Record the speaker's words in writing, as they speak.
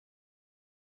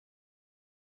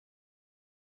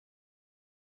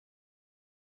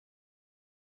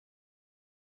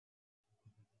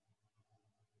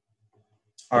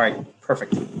All right,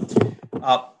 perfect.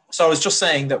 So I was just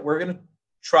saying that we're going to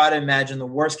try to imagine the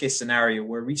worst case scenario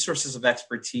where resources of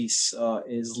expertise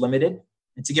is limited,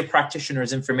 and to give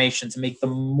practitioners information to make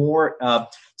them more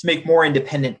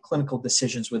independent clinical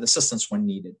decisions with assistance when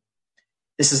needed.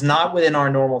 This is not within our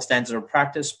normal standards of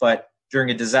practice, but during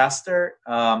a disaster,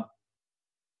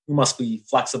 we must be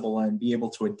flexible and be able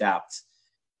to adapt.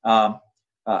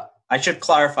 I should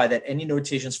clarify that any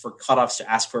notations for cutoffs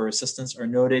to ask for assistance are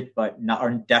noted, but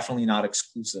are definitely not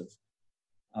exclusive.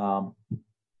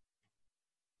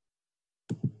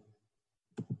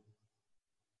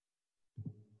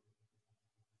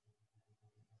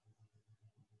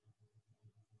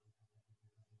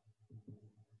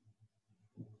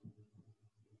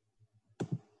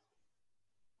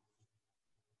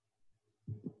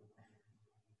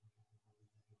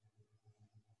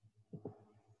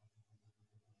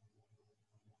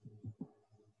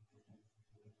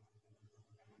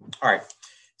 All right.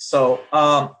 So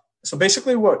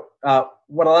basically, what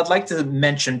I'd like to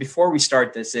mention before we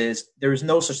start this is there is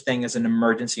no such thing as an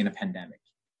emergency in a pandemic.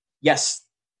 Yes,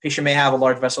 patient may have a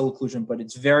large vessel occlusion, but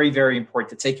it's very, very important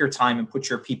to take your time and put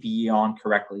your PPE on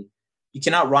correctly. You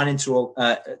cannot run into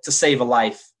to save a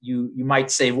life. You might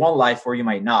save one life, or you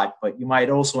might not, but you might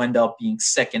also end up being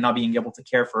sick and not being able to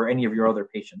care for any of your other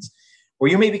patients, or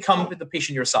you may become the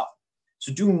patient yourself.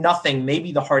 So do nothing may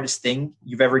be the hardest thing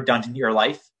you've ever done in your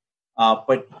life.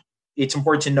 But it's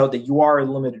important to note that you are a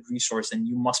limited resource and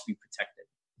you must be protected.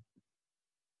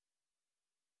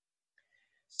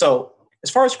 So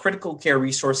as far as critical care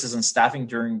resources and staffing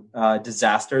during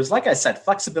disasters, like I said,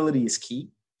 flexibility is key.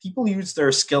 People use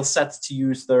their skill sets to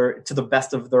the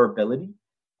best of their ability.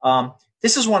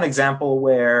 This is one example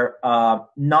where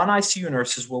non-ICU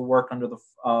nurses will work under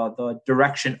the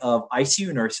direction of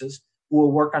ICU nurses, who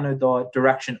will work under the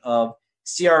direction of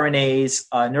CRNAs,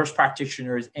 nurse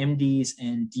practitioners, MDs,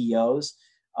 and DOs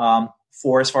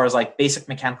for as far as like basic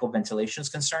mechanical ventilation is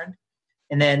concerned.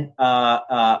 And then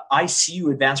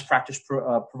ICU advanced practice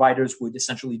providers would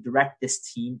essentially direct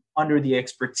this team under the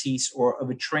expertise of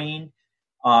a trained,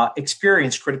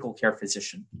 experienced critical care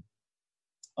physician.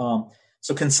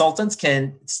 So consultants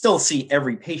can still see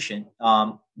every patient.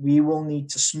 We will need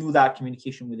to smooth out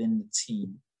communication within the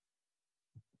team.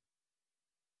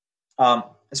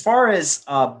 As far as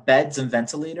beds and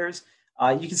ventilators,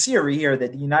 you can see over here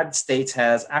that the United States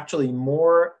has actually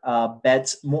more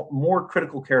beds, more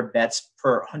critical care beds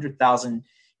per 100,000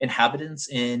 inhabitants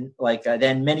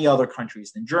than many other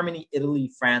countries, than Germany, Italy,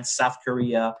 France, South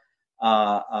Korea,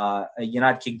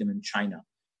 United Kingdom, and China.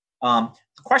 The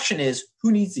question is,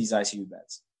 who needs these ICU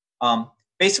beds?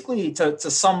 Basically, to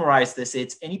summarize this,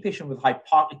 it's any patient with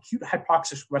acute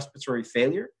hypoxic respiratory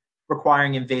failure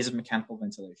requiring invasive mechanical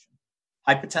ventilation.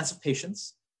 Hypertensive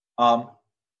patients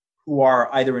who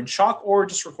are either in shock or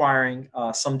just requiring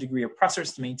some degree of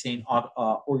pressors to maintain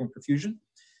organ perfusion.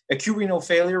 Acute renal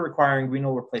failure requiring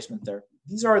renal replacement therapy.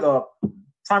 These are the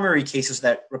primary cases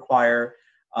that require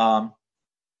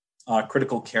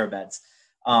critical care beds.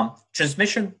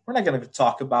 Transmission, we're not going to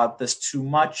talk about this too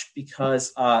much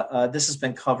because this has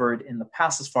been covered in the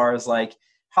past as far as like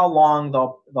how long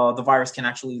the virus can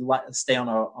actually stay on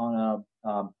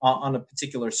a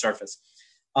particular surface.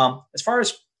 As far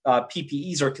as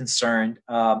PPEs are concerned,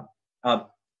 I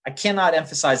cannot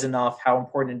emphasize enough how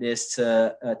important it is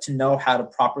to know how to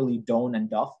properly don and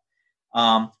duff.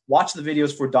 Watch the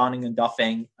videos for donning and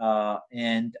duffing,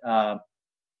 and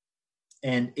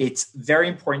it's very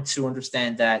important to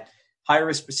understand that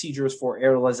high-risk procedures for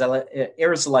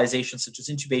aerosolization, such as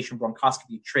intubation,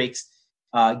 bronchoscopy, trachs,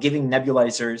 giving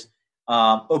nebulizers,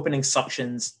 opening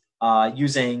suctions,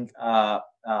 using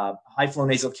high-flow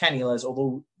nasal cannulas,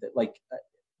 although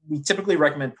we typically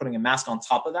recommend putting a mask on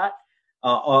top of that,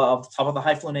 of the top of the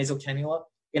high-flow nasal cannula.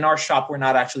 In our shop, we're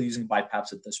not actually using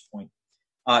BiPAPs at this point.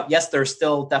 Yes, there's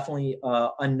still definitely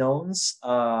unknowns,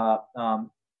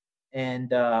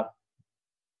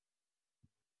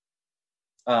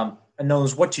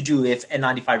 unknowns what to do if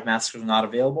N95 masks are not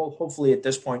available. Hopefully, at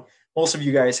this point, most of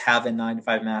you guys have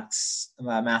N95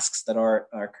 masks that are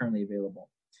currently available.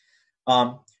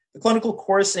 The clinical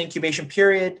course incubation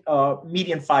period,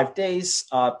 median 5 days,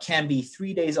 can be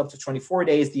 3 days up to 24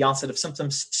 days. The onset of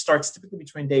symptoms starts typically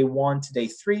between day 1 to day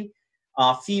 3.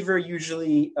 Fever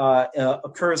usually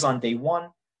occurs on day 1,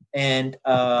 and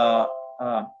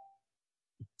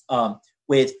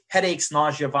with headaches,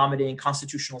 nausea, vomiting,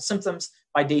 constitutional symptoms.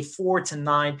 By day 4 to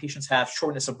 9, patients have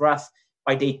shortness of breath.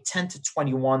 By day 10 to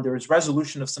 21, there is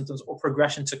resolution of symptoms or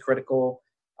progression to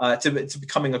to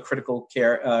becoming a critical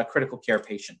care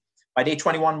patient. By day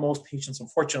 21, most patients,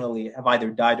 unfortunately, have either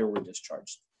died or were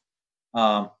discharged.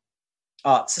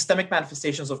 Systemic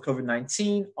manifestations of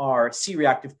COVID-19 are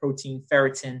C-reactive protein,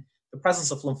 ferritin, the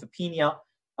presence of lymphopenia,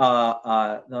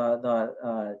 the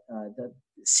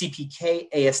CPK,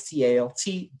 AST, ALT,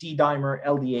 D-dimer,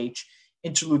 LDH,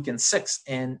 interleukin 6,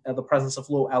 and the presence of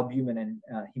low albumin and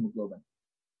hemoglobin.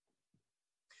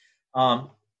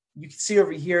 You can see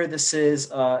over here, this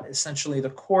is essentially the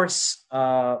course.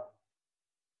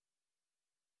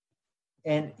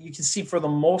 And you can see for the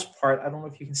most part, I don't know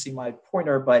if you can see my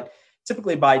pointer, but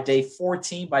typically by day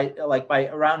 14, by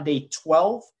around day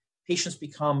 12, patients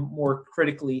become more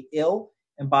critically ill.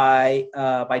 And by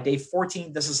day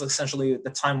 14, this is essentially the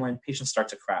time when patients start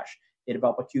to crash. They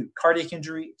develop acute cardiac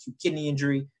injury, acute kidney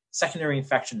injury, secondary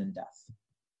infection, and death.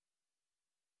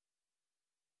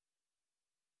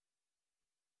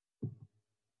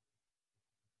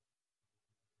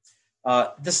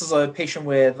 This is a patient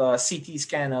with a CT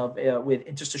scan of with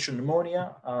interstitial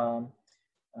pneumonia.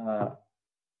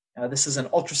 This is an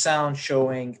ultrasound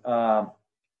showing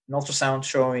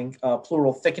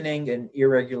pleural thickening and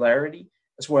irregularity,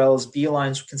 as well as V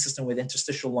lines consistent with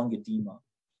interstitial lung edema,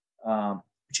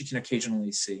 which you can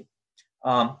occasionally see.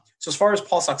 So as far as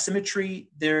pulse oximetry,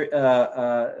 there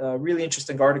a really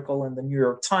interesting article in the New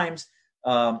York Times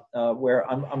where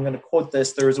I'm going to quote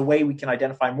this. There is a way we can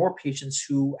identify more patients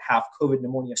who have COVID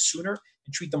pneumonia sooner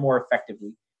and treat them more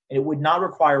effectively. And it would not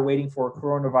require waiting for a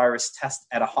coronavirus test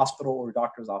at a hospital or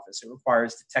doctor's office. It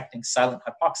requires detecting silent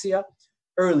hypoxia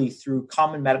early through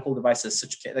common medical devices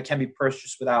that can be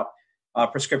purchased without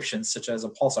prescriptions, such as a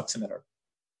pulse oximeter.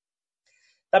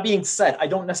 That being said, I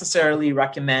don't necessarily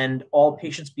recommend all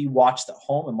patients be watched at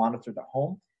home and monitored at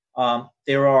home.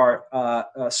 There are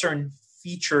certain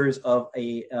features of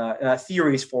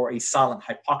theories for a silent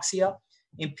hypoxia,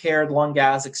 impaired lung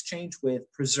gas exchange with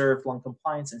preserved lung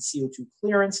compliance and CO2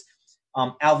 clearance,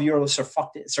 alveolar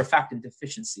surfactant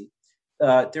deficiency.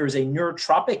 There is a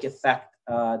neurotropic effect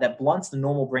that blunts the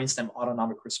normal brainstem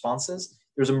autonomic responses.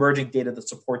 There's emerging data that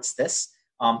supports this.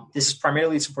 This is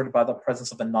primarily supported by the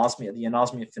presence of anosmia, the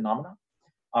anosmia phenomena.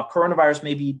 Coronavirus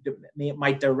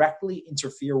might directly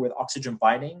interfere with oxygen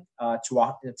binding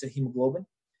to hemoglobin,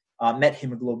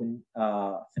 methemoglobin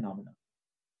phenomena.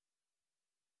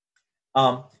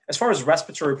 As far as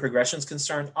respiratory progression is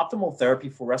concerned, optimal therapy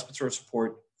for respiratory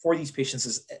support for these patients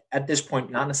is at this point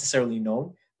not necessarily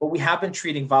known, but we have been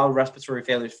treating viral respiratory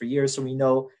failures for years, so we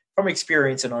know from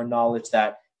experience and our knowledge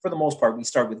that for the most part, we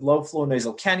start with low flow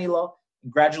nasal cannula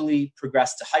and gradually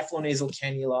progress to high flow nasal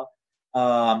cannula.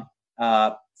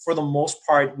 For the most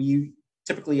part, we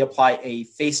typically apply a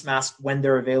face mask when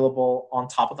they're available on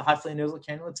top of the high flow nasal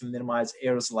cannula to minimize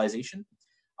aerosolization.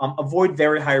 Avoid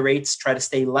very high rates. Try to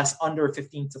stay less under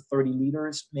 15 to 30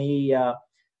 liters.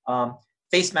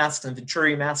 Face masks and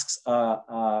venturi masks,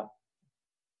 there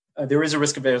is a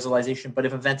risk of aerosolization, but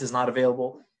if a vent is not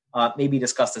available, may be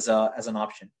discussed as an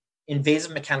option.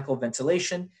 Invasive mechanical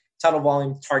ventilation, tidal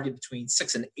volume target between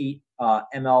 6 and 8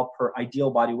 ml per ideal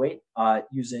body weight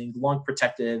using lung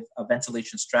protective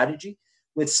ventilation strategy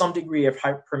with some degree of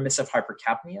permissive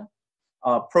hypercapnia.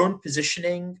 Prone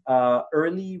positioning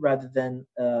early rather than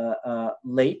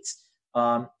late.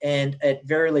 And at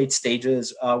very late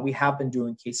stages, we have been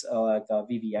doing cases like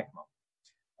VV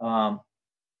ECMO.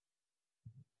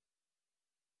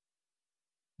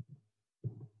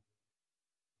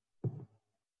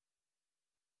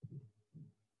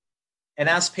 And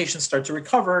as patients start to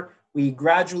recover, we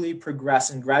gradually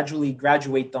progress and gradually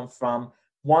graduate them from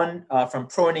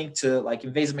proning to like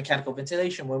invasive mechanical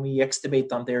ventilation. When we extubate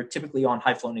them, they're typically on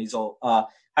high flow nasal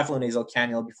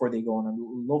cannula before they go on a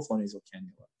low flow nasal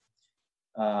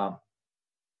cannula.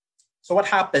 So what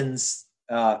happens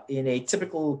in a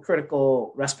typical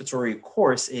critical respiratory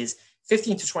course is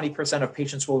 15 to 20% of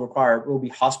patients will be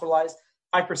hospitalized.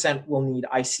 5% will need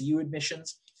ICU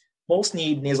admissions. Most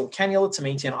need nasal cannula to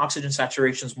maintain oxygen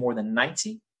saturations more than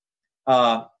 90.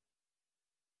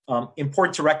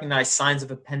 Important to recognize signs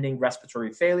of impending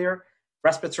respiratory failure.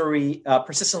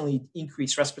 Persistently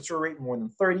increased respiratory rate more than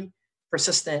 30.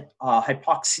 Persistent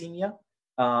hypoxemia.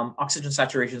 Oxygen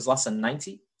saturation is less than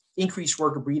 90. Increased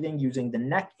work of breathing using the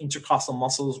neck, intercostal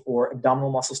muscles, or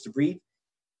abdominal muscles to breathe.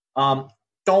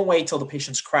 Don't wait till the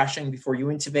patient's crashing before you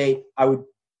intubate. I would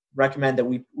recommend that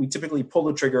we typically pull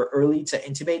the trigger early to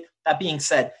intubate. That being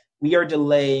said, we are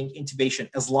delaying intubation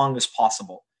as long as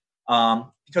possible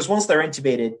because once they're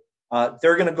intubated,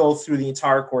 they're going to go through the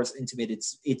entire course intubated.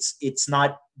 It's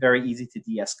not very easy to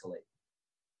de-escalate.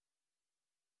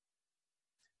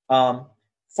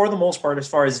 For the most part, as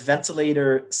far as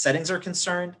ventilator settings are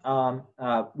concerned,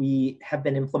 we have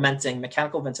been implementing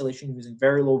mechanical ventilation using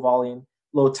very low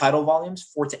tidal volumes,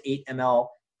 4 to 8 ml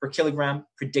per kilogram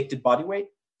predicted body weight.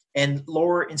 and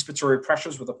lower inspiratory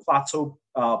pressures with a plateau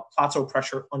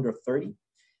pressure under 30.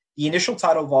 The initial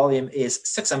tidal volume is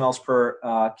 6 mLs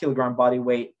per kilogram body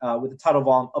weight, with a tidal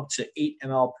volume up to 8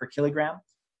 ml per kilogram.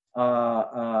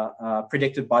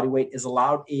 Predicted body weight is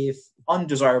allowed if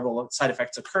undesirable side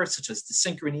effects occur, such as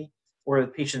dysynchrony, or the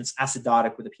patient's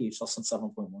acidotic with a pH less than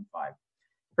 7.15.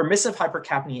 Permissive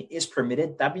hypercapnia is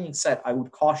permitted. That being said, I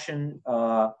would caution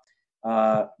our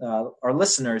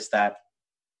listeners that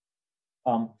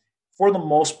for the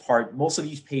most part, most of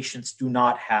these patients do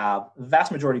not have, the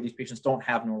vast majority of these patients don't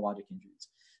have neurologic injuries.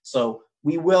 So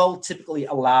we will typically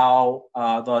allow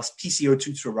the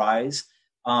PCO2 to rise.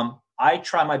 I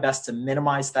try my best to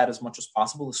minimize that as much as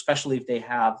possible, especially if they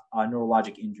have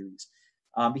neurologic injuries,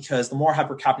 because the more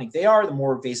hypercapnic they are, the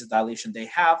more vasodilation they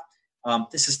have.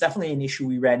 This is definitely an issue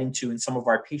we ran into in some of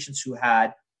our patients who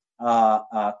had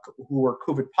who were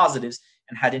COVID positives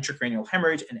and had intracranial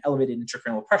hemorrhage and elevated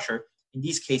intracranial pressure. In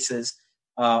these cases,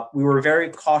 we were very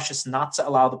cautious not to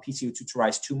allow the PCO2 to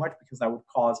rise too much, because that would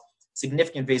cause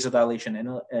significant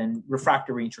vasodilation and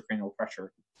refractory intracranial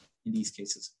pressure in these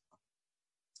cases.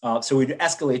 So we'd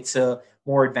escalate to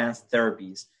more advanced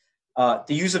therapies.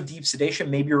 The use of deep sedation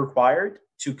may be required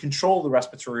to control the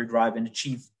respiratory drive and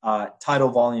achieve tidal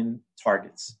volume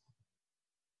targets.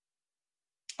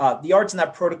 The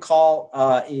ARDS-NET protocol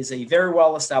is a very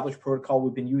well-established protocol.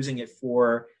 We've been using it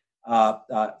for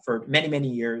many, many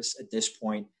years at this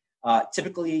point.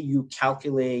 Typically, you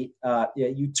calculate,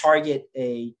 you target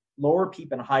a lower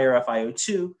PEEP and a higher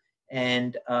FiO2,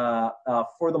 and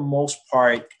for the most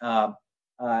part,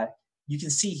 you can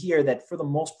see here that for the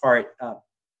most part,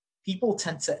 people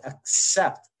tend to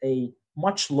accept a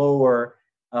much lower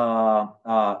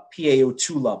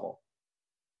PaO2 level.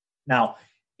 Now,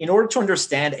 in order to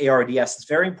understand ARDS, it's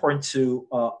very important to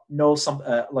know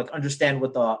understand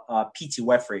what the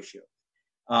P-to-F ratio.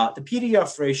 The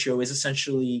P-to-F ratio is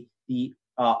essentially the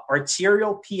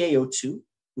arterial PaO2,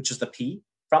 which is the P,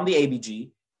 from the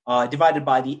ABG, divided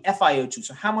by the FiO2.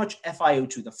 So how much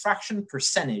FiO2, the fraction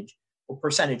percentage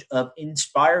of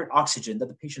inspired oxygen that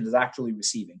the patient is actually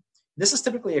receiving. This is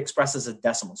typically expressed as a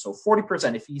decimal. So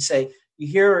 40%, if you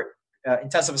hear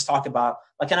intensivists talk about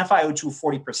like an FiO2 of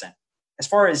 40%. As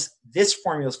far as this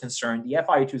formula is concerned, the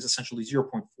FiO2 is essentially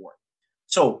 0.4.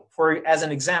 So as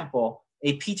an example,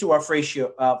 a P-to-F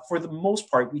ratio, for the most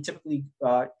part, we typically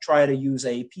try to use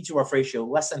a P-to-F ratio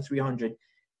less than 300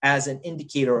 as an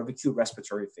indicator of acute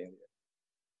respiratory failure.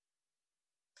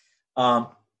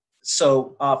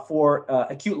 So for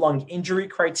acute lung injury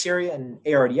criteria and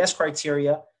ARDS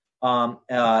criteria,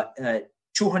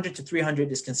 200 to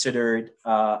 300 is considered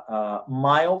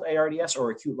mild ARDS or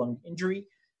acute lung injury.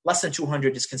 Less than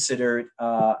 200 is considered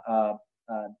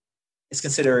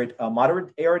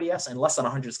moderate ARDS, and less than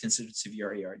 100 is considered severe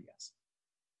ARDS.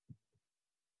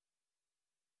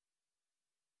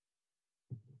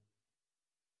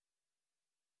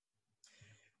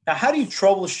 Now, how do you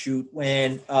troubleshoot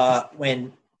when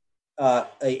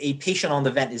a patient on the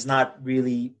vent is not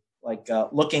really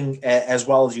looking as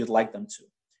well as you'd like them to?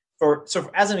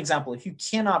 So as an example, if you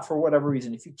cannot, for whatever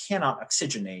reason, if you cannot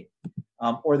oxygenate,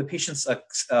 or the patient's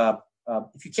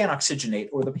if you can't oxygenate,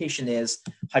 or the patient is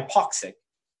hypoxic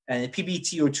and the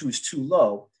PbTO2 is too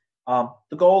low,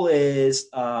 the goal is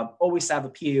always to have a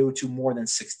PaO2 more than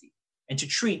 60. And to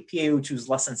treat PaO2s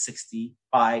less than 60,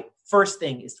 first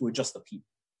thing is to adjust the PEEP.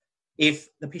 If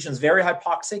the patient is very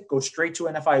hypoxic, go straight to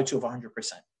an FiO2 of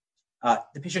 100%.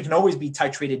 The patient can always be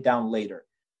titrated down later.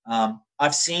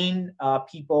 I've seen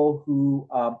people who,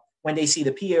 when they see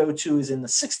the PaO2 is in the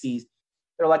 60s,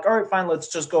 they're like, all right, fine, let's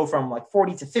just go from like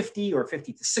 40 to 50 or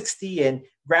 50 to 60 and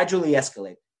gradually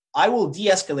escalate. I will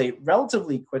de-escalate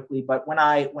relatively quickly, but when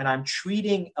I'm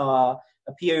treating a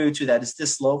PaO2 that is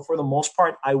this low, for the most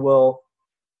part, I'll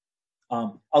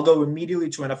go immediately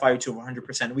to an FiO2 of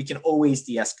 100%. We can always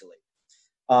de-escalate.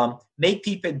 Make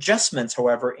PEEP adjustments,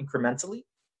 however, incrementally.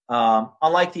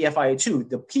 Unlike the FiO2,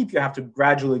 the PEEP you have to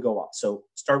gradually go up. So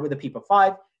start with a PEEP of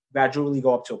 5, gradually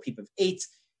go up to a PEEP of 8.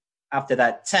 After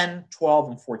that, 10,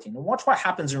 12, and 14. And watch what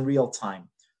happens in real time,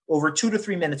 over 2 to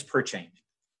 3 minutes per change.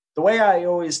 The way I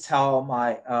always tell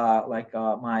my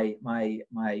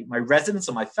residents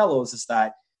and my fellows is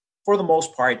that, for the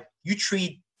most part, you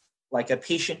treat like a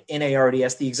patient in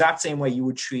ARDS the exact same way you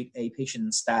would treat a patient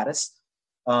in status,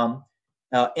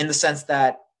 in the sense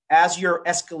that as you're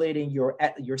escalating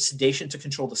your sedation to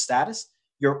control the status,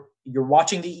 you're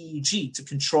watching the EEG to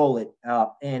control it,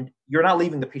 and you're not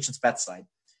leaving the patient's bedside.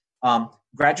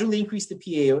 Gradually increase the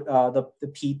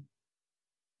PEEP,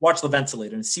 watch the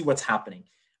ventilator and see what's happening.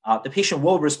 The patient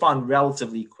will respond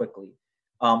relatively quickly.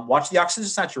 Watch the oxygen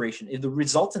saturation. If the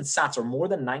resultant sats are more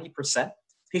than 90%,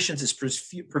 patient is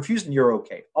perfused and you're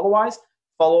okay. Otherwise,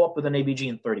 follow up with an ABG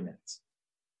in 30 minutes.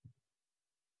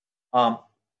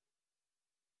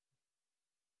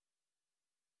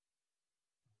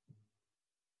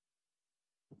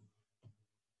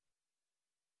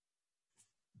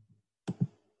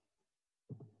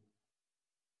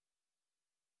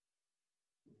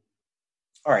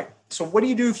 All right, so what do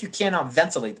you do if you cannot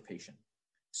ventilate the patient?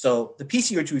 So the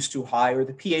PCO2 is too high or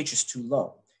the pH is too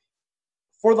low.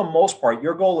 For the most part,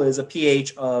 your goal is a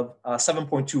pH of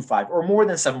 7.25 or more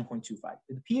than 7.25.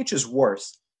 If the pH is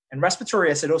worse and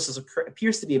respiratory acidosis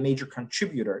appears to be a major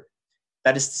contributor,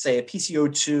 that is to say a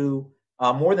PCO2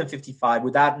 more than 55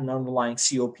 without an underlying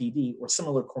COPD or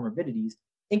similar comorbidities,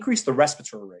 increase the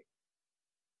respiratory rate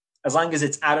as long as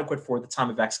it's adequate for the time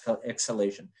of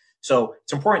exhalation. So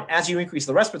it's important as you increase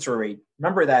the respiratory rate,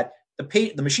 remember that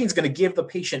the machine is going to give the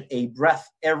patient a breath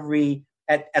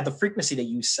at the frequency that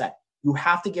you set. You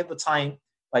have to give the time,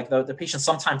 like the patient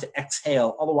some time to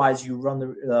exhale. Otherwise, you run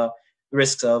the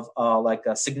risks of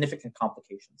significant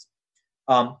complications.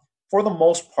 For the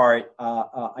most part,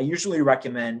 I usually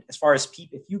recommend, as far as PEEP,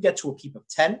 if you get to a PEEP of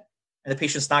 10 and the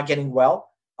patient's not getting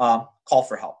well, call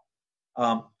for help.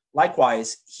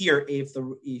 Likewise, here, if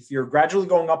you're gradually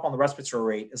going up on the respiratory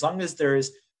rate, as long as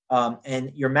there's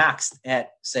and you're maxed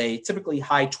at, say, typically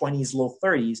high 20s, low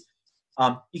 30s,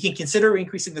 you can consider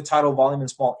increasing the tidal volume in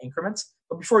small increments.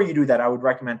 But before you do that, I would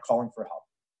recommend calling for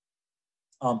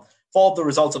help. Follow the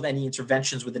results of any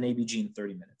interventions with an ABG in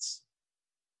 30 minutes.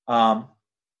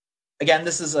 Again,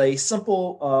 this is a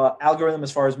simple algorithm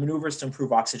as far as maneuvers to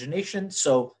improve oxygenation.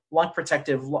 So lung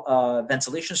protective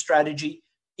ventilation strategy,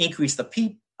 increase the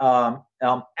PEEP.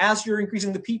 As you're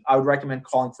increasing the PEEP, I would recommend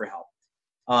calling for help.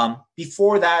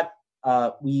 Before that,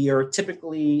 we are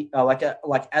typically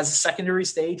as a secondary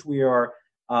stage, we are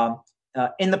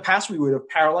in the past we would have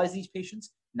paralyzed these patients.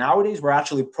 Nowadays, we're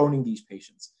actually proning these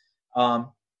patients.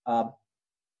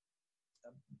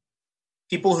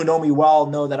 People who know me well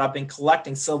know that I've been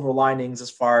collecting silver linings as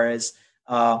far as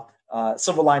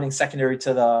silver linings secondary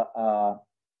to the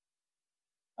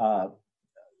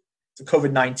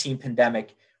COVID-19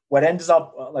 pandemic. What ends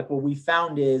up, what we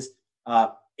found is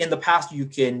in the past, you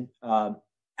can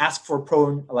ask for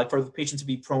for the patient to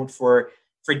be prone for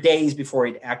days before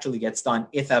it actually gets done,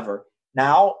 if ever.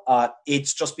 Now,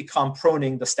 it's just become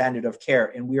proning the standard of care,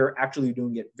 and we are actually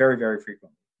doing it very, very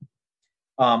frequently.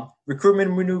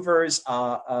 Recruitment maneuvers,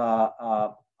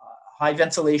 high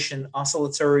ventilation,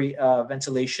 oscillatory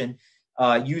ventilation,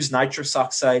 use nitrous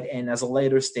oxide, and as a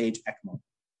later stage, ECMO.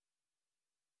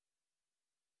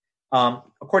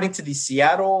 According to the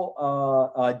Seattle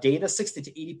data, 60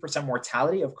 to 80%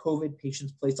 mortality of COVID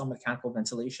patients placed on mechanical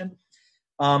ventilation.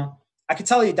 I can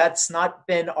tell you that's not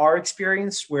been our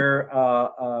experience. We're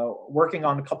working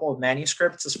on a couple of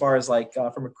manuscripts as far as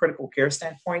from a critical care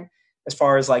standpoint, as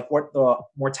far as what the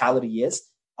mortality is.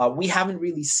 We haven't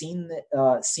really seen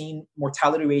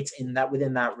mortality rates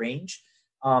within that range.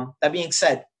 That being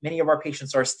said, many of our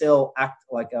patients are still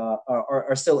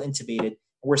are still intubated.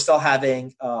 We're still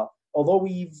having, although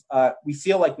we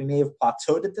feel like we may have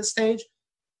plateaued at this stage.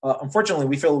 Unfortunately,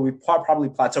 we feel we probably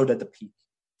plateaued at the peak.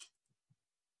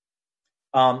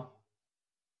 So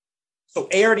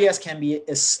ARDS can be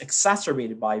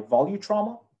exacerbated by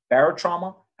volutrauma,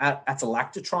 barotrauma,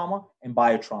 atelectic trauma, and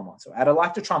biotrauma. So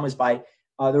atelectic trauma is by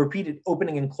the repeated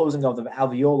opening and closing of the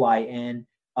alveoli, and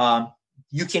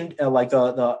you can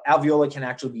the alveoli can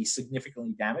actually be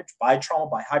significantly damaged.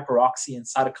 Biotrauma by hyperoxia and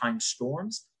cytokine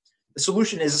storms. The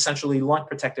solution is essentially lung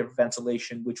protective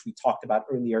ventilation, which we talked about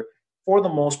earlier. For the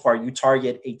most part, you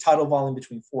target a tidal volume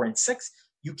between 4 and 6.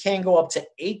 You can go up to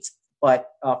 8, but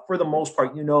for the most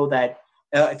part, you know that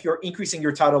if you're increasing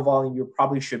your tidal volume, you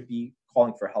probably should be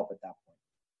calling for help at that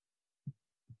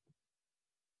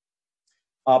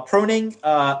point. Proning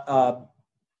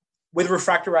with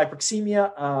refractory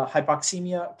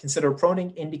hypoxemia, consider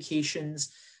proning.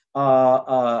 Indications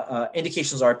are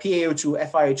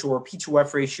PaO2, FiO2, or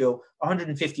P2F ratio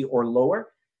 150 or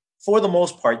lower. For the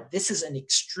most part, this is an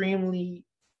extremely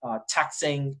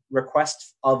taxing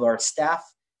request of our staff,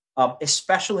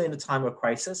 especially in a time of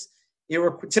crisis. It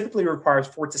typically requires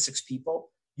 4 to 6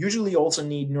 people. Usually also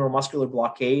need neuromuscular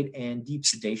blockade and deep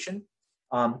sedation.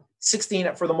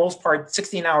 16 for the most part,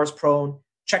 16 hours prone,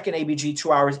 check an ABG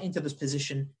 2 hours into this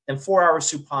position, then 4 hours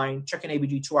supine, check an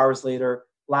ABG 2 hours later,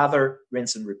 lather,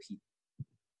 rinse, and repeat.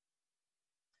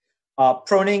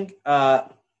 Proning,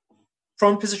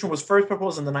 prone position was first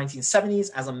proposed in the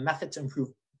 1970s as a method to improve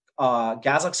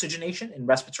gas oxygenation in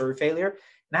respiratory failure,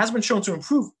 and has been shown to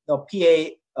improve the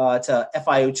PA to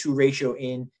FiO2 ratio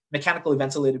in mechanically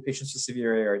ventilated patients with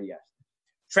severe ARDS.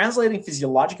 translating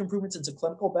physiologic improvements into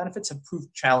clinical benefits have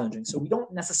proved challenging. So we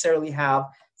don't necessarily have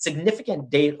significant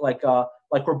data like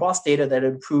robust data that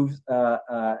improves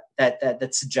that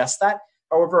suggests that.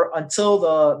 However, until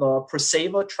the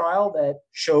Proseva trial that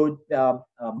showed that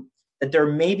there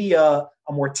may be a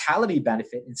mortality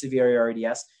benefit in severe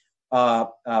ARDS,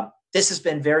 this has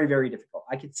been very, very difficult.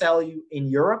 I can tell you in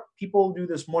Europe, people do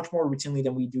this much more routinely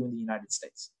than we do in the United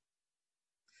States.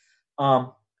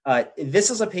 This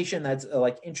is a patient that's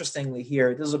interestingly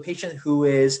here, this is a patient who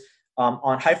is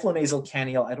on high-flow-nasal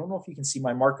cannula. I don't know if you can see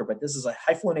my marker, but this is a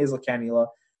high-flow-nasal cannula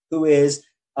who is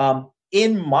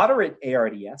in moderate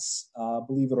ARDS,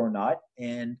 believe it or not,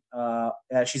 and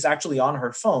she's actually on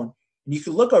her phone. And you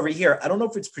can look over here. I don't know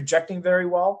if it's projecting very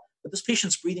well, but this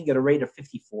patient's breathing at a rate of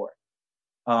 54.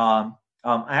 I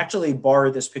actually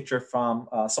borrowed this picture from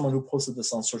someone who posted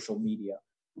this on social media.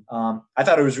 I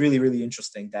thought it was really, really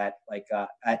interesting that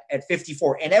at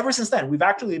 54, and ever since then, we've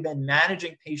actually been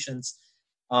managing patients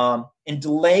and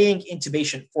delaying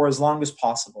intubation for as long as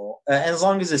possible, and as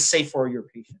long as it's safe for your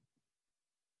patient.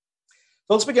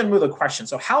 So let's begin with a question.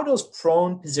 So how does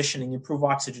prone positioning improve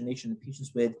oxygenation in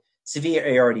patients with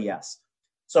severe ARDS?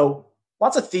 So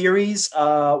lots of theories,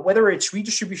 whether it's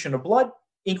redistribution of blood,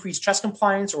 increased chest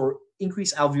compliance, or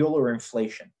increased alveolar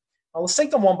inflation. Now let's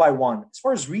take them one by one. As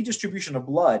far as redistribution of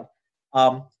blood,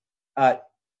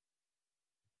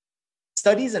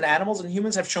 studies in animals and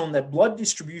humans have shown that blood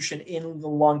distribution in the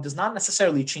lung does not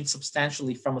necessarily change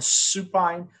substantially from a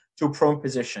supine to a prone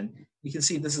position. You can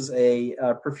see this is a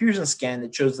perfusion scan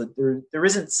that shows that there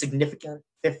isn't significant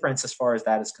difference as far as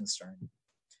that is concerned.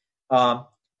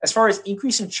 As far as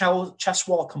increasing chest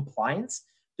wall compliance,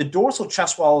 the dorsal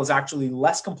chest wall is actually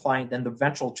less compliant than the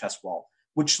ventral chest wall,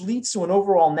 which leads to an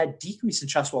overall net decrease in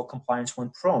chest wall compliance when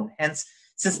prone. Hence,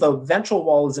 since the ventral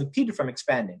wall is impeded from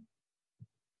expanding.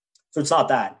 So it's not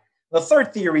that. The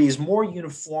third theory is more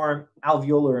uniform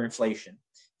alveolar inflation.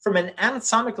 From an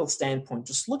anatomical standpoint,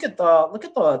 just look at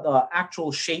the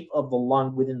actual shape of the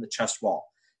lung within the chest wall.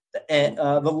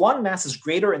 The lung mass is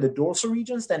greater in the dorsal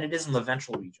regions than it is in the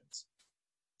ventral regions.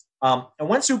 And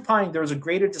when supine, there is a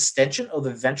greater distension of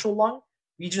the ventral lung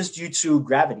regions due to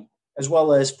gravity, as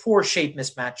well as poor shape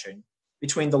mismatching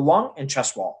between the lung and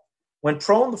chest wall. When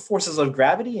prone, the forces of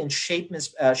gravity and shape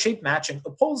matching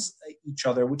oppose each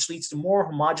other, which leads to more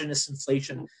homogeneous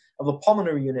inflation of the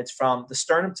pulmonary units from the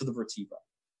sternum to the vertebra.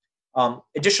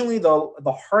 Additionally,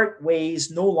 the heart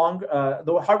rate no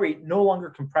longer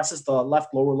compresses the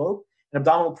left lower lobe, and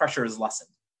abdominal pressure is lessened.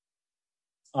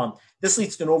 This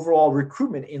leads to an overall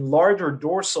recruitment in larger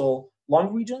dorsal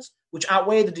lung regions, which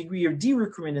outweigh the degree of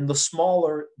derecruitment in the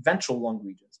smaller ventral lung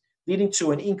regions, leading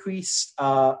to an increased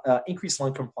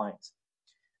lung compliance.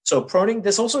 So proning,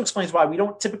 this also explains why we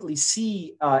don't typically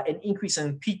see an increase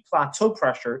in peak plateau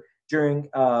pressure during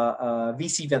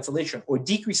VC ventilation, or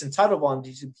decrease in tidal volume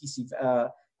due to PC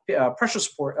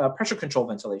pressure control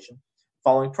ventilation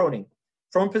following proning.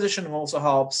 Prone positioning also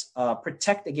helps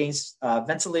protect against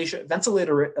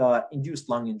ventilator-induced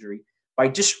lung injury by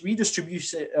just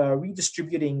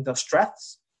redistributing the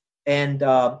stress and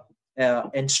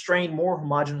strain more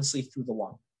homogeneously through the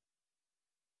lung.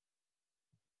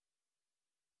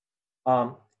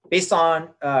 Based on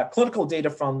clinical data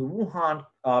from Wuhan,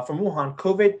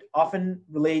 COVID often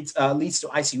leads to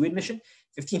ICU admission,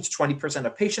 15 to 20%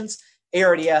 of patients,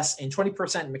 ARDS in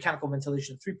 20%, mechanical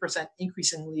ventilation 3%,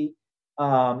 increasingly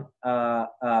prone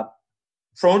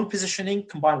positioning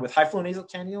combined with high-flow nasal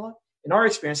cannula, in our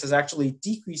experience, has actually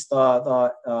decreased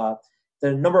the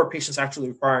number of patients actually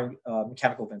requiring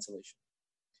mechanical ventilation.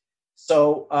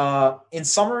 So in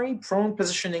summary, prone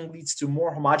positioning leads to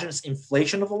more homogeneous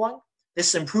inflation of the lung.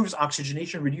 This improves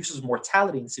oxygenation, reduces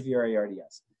mortality in severe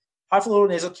ARDS. High-flow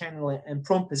nasal cannula and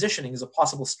prone positioning is a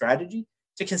possible strategy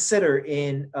to consider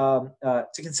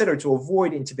to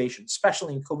avoid intubation,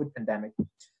 especially in COVID pandemic.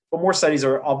 But more studies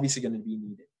are obviously going to be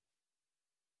needed.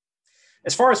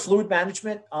 As far as fluid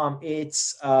management,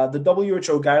 it's the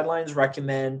WHO guidelines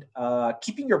recommend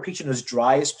keeping your patient as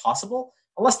dry as possible,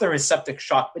 unless they're in septic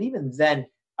shock. But even then,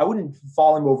 I wouldn't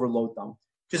volume overload them.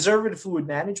 Conservative fluid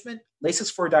management, Lasix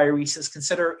for diuresis,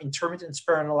 consider intermittent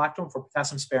spironolactone for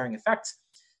potassium-sparing effects.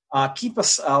 Keep a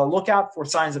lookout for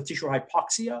signs of tissue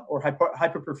hypoxia or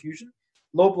hyperperfusion,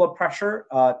 low blood pressure,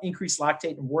 increased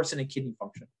lactate, and worsening kidney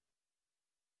function.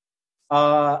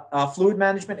 Fluid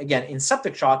management, again, in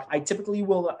septic shock, I typically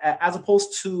will, as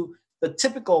opposed to the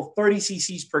typical 30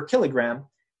 cc's per kilogram,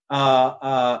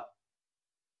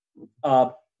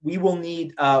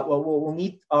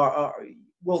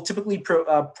 we'll typically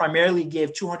primarily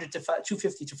give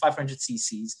 250 to 500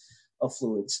 cc's of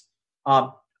fluids.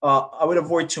 I would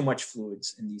avoid too much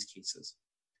fluids in these cases.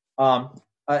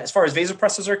 As far as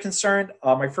vasopressors are concerned,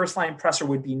 my first line pressor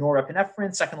would be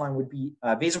norepinephrine. Second line would be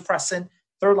vasopressin.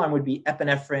 Third line would be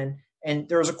epinephrine. And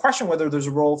there was a question whether there's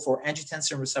a role for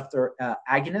angiotensin receptor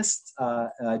agonist,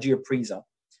 Geopreza.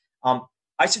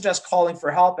 I suggest calling for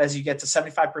help as you get to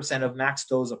 75% of max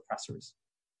dose of pressors.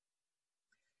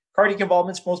 Cardiac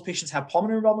involvements, most patients have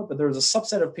pulmonary involvement, but there's a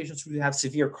subset of patients who have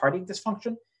severe cardiac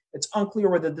dysfunction. It's unclear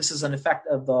whether this is an effect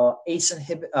of the ACE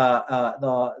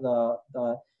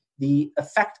the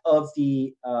effect of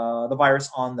the virus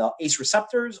on the ACE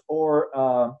receptors,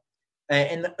 or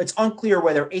and it's unclear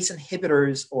whether ACE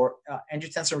inhibitors or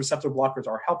angiotensin receptor blockers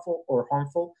are helpful or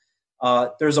harmful.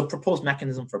 There's a proposed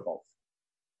mechanism for both.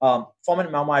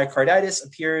 Fulminant myocarditis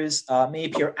may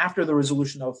appear after the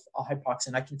resolution of hypoxia.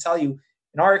 And I can tell you,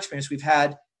 in our experience, we've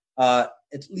had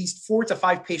at least 4 to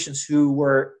 5 patients who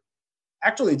were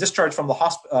actually discharged from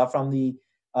the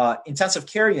intensive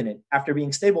care unit after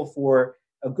being stable for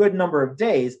a good number of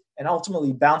days, and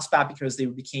ultimately bounced back because they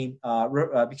became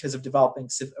because of developing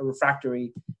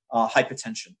refractory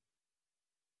hypertension.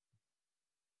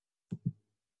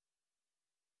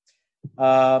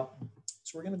 So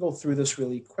we're going to go through this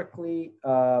really quickly.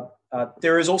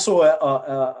 There is also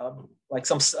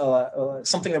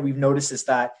something that we've noticed is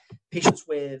that patients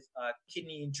with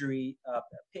kidney injury,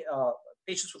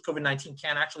 patients with COVID-19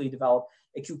 can actually develop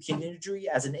acute kidney injury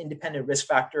as an independent risk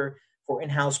factor for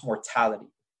in-house mortality.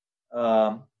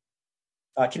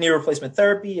 Kidney replacement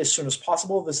therapy as soon as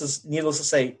possible. This is, needless to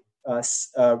say,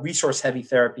 resource-heavy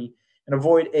therapy. And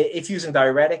avoid, if using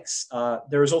diuretics,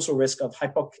 there is also risk of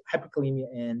hypokalemia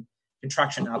and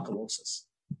contraction alkalosis.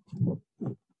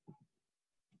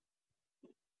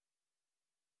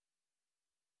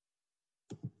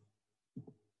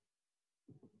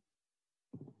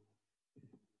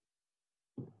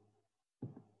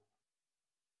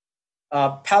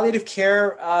 Palliative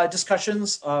care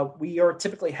discussions. We are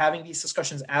typically having these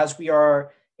discussions as we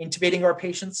are intubating our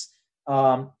patients,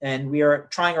 and we are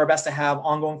trying our best to have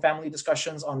ongoing family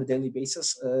discussions on a daily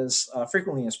basis as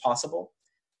frequently as possible.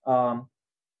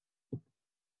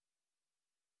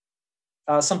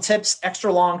 Some tips: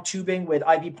 extra long tubing with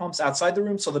IV pumps outside the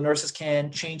room so the nurses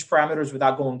can change parameters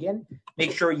without going in.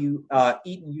 Make sure you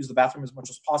eat and use the bathroom as much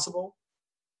as possible.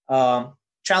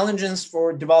 Challenges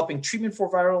for developing treatment for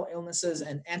viral illnesses: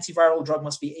 an antiviral drug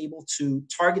must be able to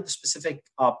target the specific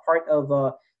part of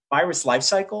the virus life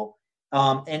cycle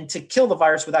and to kill the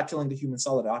virus without killing the human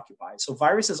cell it occupies. So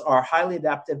viruses are highly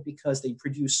adaptive because they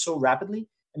produce so rapidly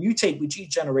and mutate with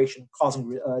each generation,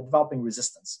 causing developing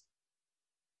resistance.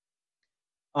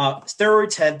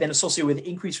 Steroids have been associated with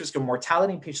increased risk of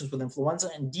mortality in patients with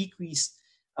influenza and decreased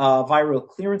viral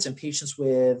clearance in patients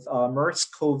with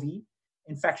MERS-CoV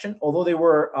infection. Although they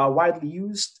were widely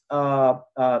used in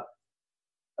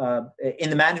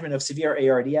the management of severe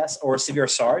ARDS or severe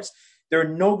SARS, there's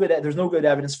no good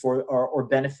evidence for or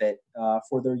benefit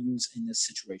for their use in this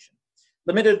situation.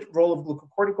 Limited role of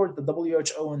glucocorticoids. The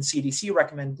WHO and CDC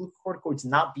recommend glucocorticoids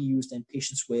not be used in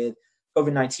patients with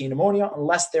COVID-19 pneumonia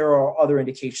unless there are other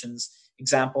indications,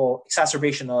 example,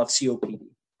 exacerbation of COPD.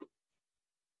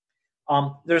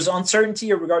 There's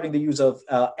uncertainty regarding the use of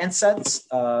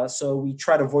NSAIDs, so we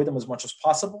try to avoid them as much as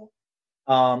possible.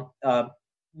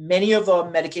 Many of the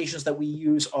medications that we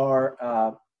use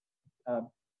are,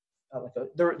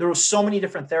 there are so many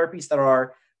different therapies that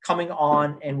are coming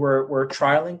on, and we're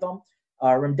trialing them.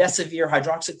 Remdesivir,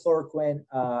 hydroxychloroquine,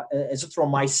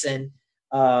 azithromycin,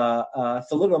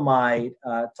 thalidomide,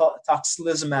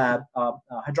 tocilizumab,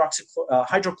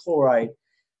 hydrochloride,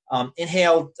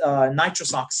 inhaled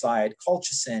nitrous oxide,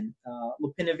 colchicine,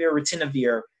 lopinavir,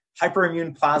 ritonavir,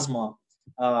 hyperimmune plasma,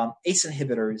 ACE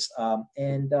inhibitors,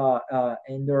 and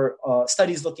there are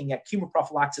studies looking at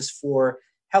chemoprophylaxis for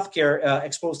healthcare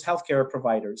exposed healthcare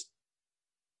providers.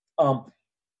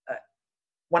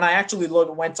 When I actually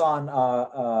went on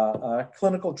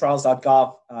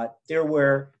clinicaltrials.gov, there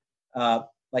were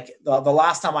the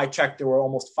last time I checked, there were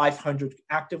almost 500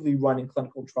 actively running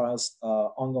clinical trials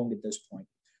ongoing at this point.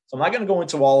 So I'm not going to go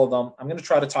into all of them. I'm going to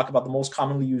try to talk about the most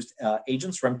commonly used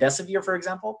agents. Remdesivir, for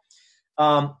example.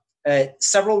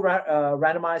 Several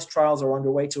randomized trials are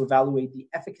underway to evaluate the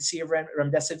efficacy of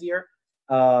remdesivir.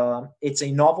 It's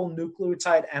a novel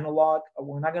nucleotide analog.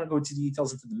 We're not going to go into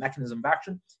details into the mechanism of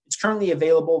action. It's currently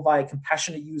available via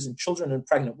compassionate use in children and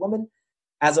pregnant women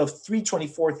as of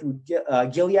 3/24 through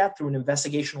Gilead through an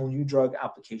investigational new drug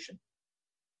application.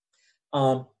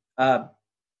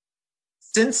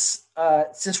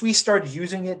 Since we started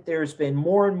using it, there's been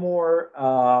more and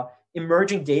more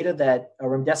emerging data that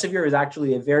remdesivir is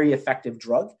actually a very effective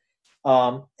drug.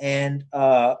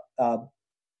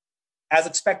 as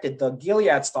expected, the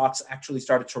Gilead stocks actually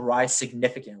started to rise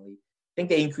significantly. I think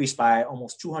they increased by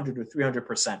almost 200 or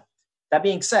 300%. That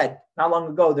being said, not long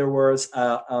ago, there was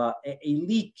a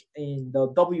leak in the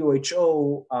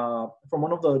WHO from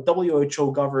one of the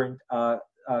WHO governed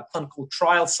clinical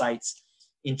trial sites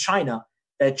in China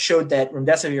that showed that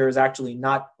remdesivir is actually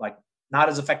not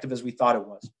as effective as we thought it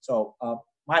was. So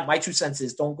my 2 cents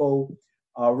is don't go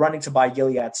running to buy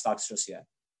Gilead stocks just yet.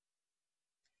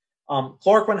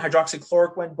 Chloroquine,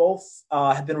 hydroxychloroquine, both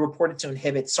have been reported to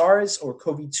inhibit SARS or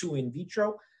COVID-2 in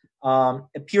vitro.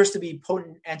 Appears to be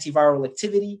potent antiviral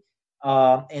activity,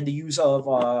 and the use of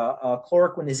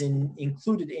chloroquine is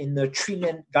included in the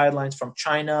treatment guidelines from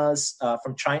China.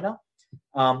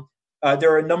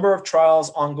 There are a number of trials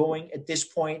ongoing at this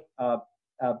point.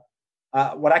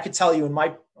 What I could tell you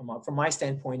from my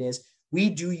standpoint is we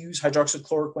do use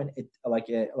hydroxychloroquine at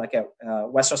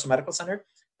Westchester Medical Center.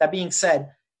 That being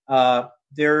said,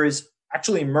 there is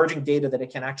actually emerging data that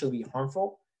it can actually be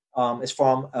harmful as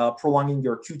from prolonging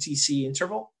your QTC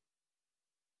interval.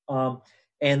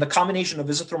 And the combination of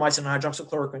azithromycin and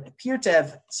hydroxychloroquine appear to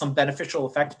have some beneficial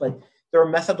effects, but there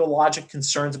are methodologic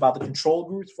concerns about the control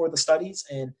groups for the studies,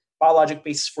 and biologic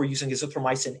basis for using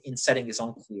azithromycin in setting is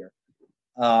unclear.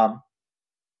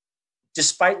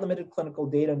 Despite limited clinical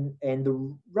data and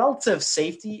the relative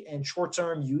safety and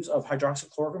short-term use of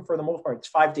hydroxychloroquine, for the most part, it's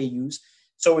 5-day use,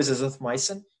 so is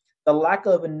azithromycin. The lack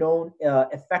of known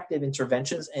effective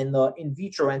interventions and the in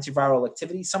vitro antiviral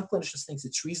activity, some clinicians think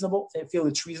it's reasonable. They feel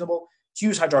it's reasonable to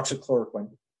use hydroxychloroquine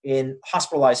in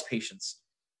hospitalized patients,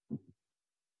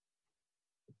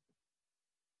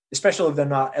 especially if they're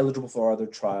not eligible for other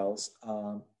trials.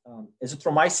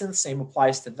 Azithromycin, same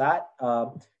applies to that.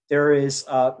 There is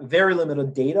very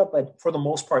limited data, but for the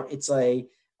most part, it's a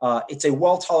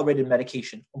well-tolerated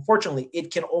medication. Unfortunately,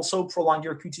 it can also prolong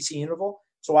your QTC interval.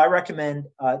 So I recommend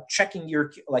checking an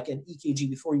EKG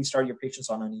before you start your patients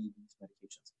on any of these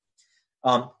medications.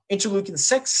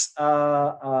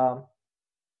 Interleukin-6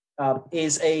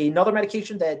 is another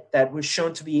medication that was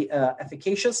shown to be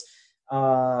efficacious.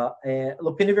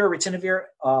 Lopinavir, ritonavir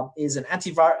is an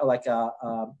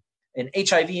antiviral, an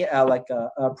HIV, a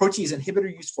protease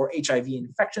inhibitor used for HIV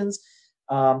infections.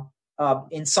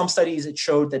 In some studies, it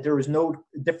showed that there was no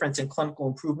difference in clinical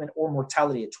improvement or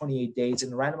mortality at 28 days in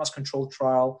the randomized controlled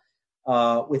trial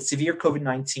with severe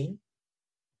COVID-19.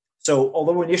 So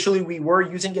although initially we were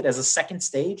using it as a second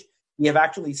stage, we have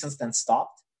actually since then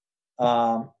stopped.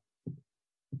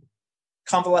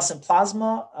 Convalescent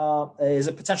plasma is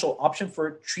a potential option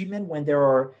for treatment when there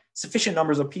are sufficient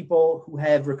numbers of people who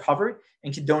have recovered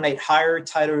and can donate higher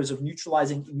titers of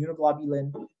neutralizing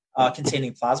immunoglobulin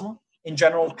containing plasma. In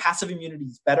general, passive immunity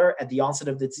is better at the onset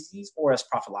of the disease or as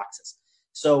prophylaxis.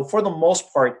 So for the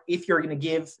most part, if you're going to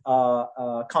give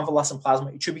convalescent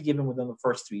plasma, it should be given within the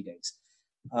first 3 days.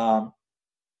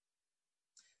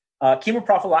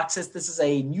 Chemoprophylaxis, this is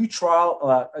a new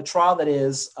trial, a trial that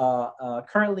is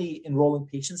currently enrolling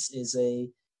patients, is a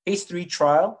phase 3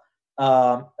 trial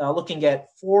looking at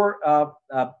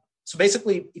so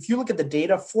basically, if you look at the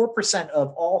data, 4%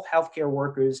 of all healthcare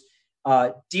workers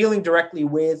dealing directly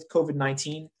with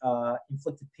COVID-19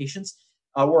 inflicted patients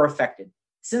were affected.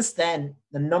 Since then,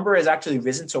 the number has actually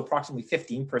risen to approximately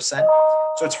 15%.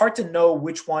 So it's hard to know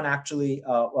which one actually,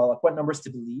 what numbers to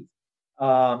believe.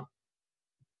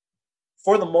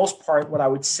 For the most part, what I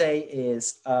would say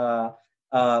is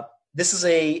this is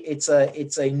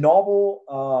it's a novel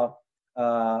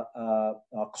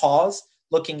cause,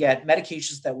 looking at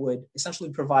medications that would essentially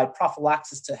provide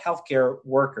prophylaxis to healthcare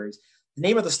workers. The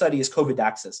name of the study is COVID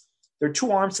Access. There are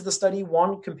 2 arms to the study,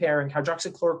 one comparing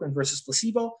hydroxychloroquine versus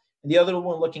placebo, and the other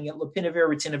one looking at lopinavir,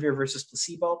 ritonavir versus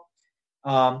placebo.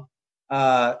 That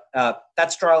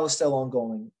trial is still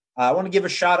ongoing. I want to give a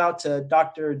shout out to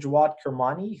Dr. Jawad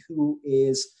Kermani, who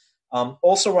is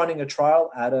also running a trial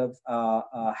out of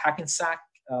Hackensack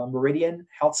Meridian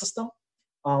Health System,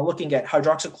 looking at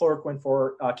hydroxychloroquine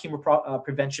for chemo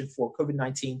prevention for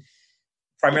COVID-19,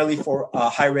 primarily for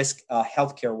high-risk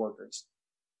healthcare workers.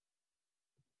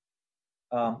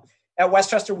 At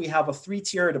Westchester, we have a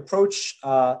 3-tiered approach.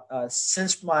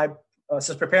 Since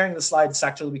preparing the slide, it's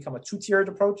actually become a 2-tiered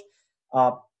approach.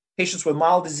 Patients with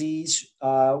mild disease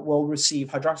will receive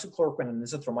hydroxychloroquine and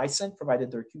azithromycin, provided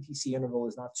their QTC interval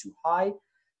is not too high,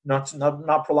 not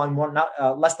prolonged,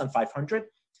 less than 500.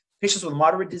 Patients with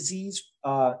moderate disease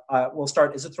will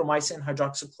start azithromycin,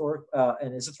 hydroxychloroquine,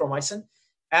 and azithromycin.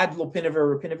 Add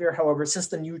lopinavir, ritonavir. However, since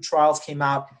the new trials came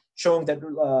out showing that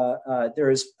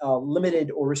there is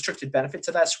limited or restricted benefit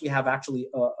to that, so we have actually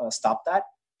stopped that.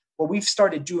 What we've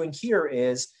started doing here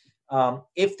is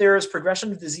if there is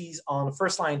progression of disease on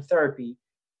first-line therapy,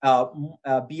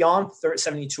 beyond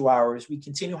 72 hours, we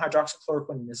continue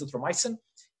hydroxychloroquine and azithromycin.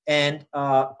 And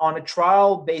on a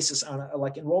trial basis,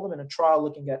 like enroll them in a trial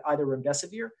looking at either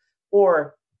remdesivir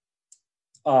or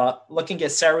looking at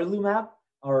sarilumab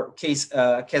or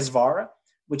Kesvara,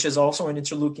 which is also an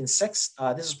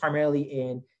interleukin-6. This is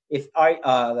primarily if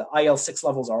the IL-6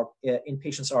 levels are in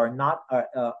patients are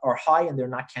high and they're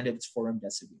not candidates for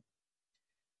remdesivir.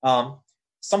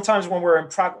 Sometimes when we're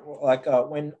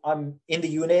when I'm in the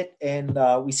unit and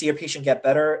we see a patient get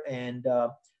better, and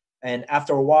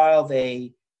after a while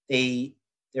they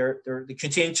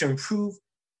continue to improve,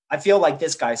 I feel like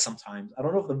this guy sometimes. I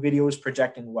don't know if the video is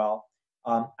projecting well.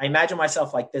 I imagine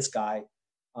myself like this guy.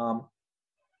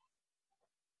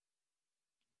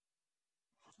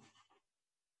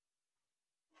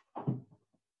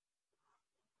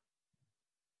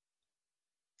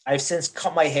 I've since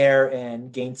cut my hair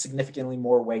and gained significantly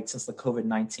more weight since the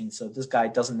COVID-19. So this guy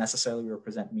doesn't necessarily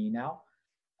represent me now.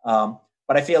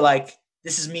 But I feel like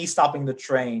this is me stopping the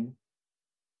train.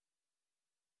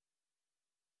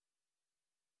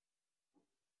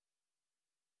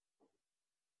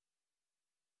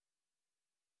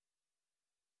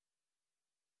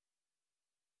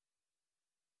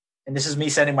 And this is me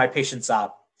sending my patients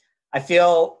out. I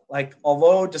feel like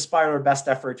although despite our best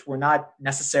efforts, we don't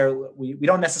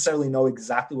necessarily know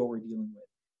exactly what we're dealing with.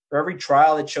 For every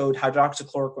trial that showed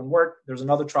hydroxychloroquine worked, there's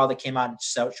another trial that came out and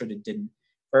showed it didn't.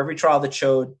 For every trial that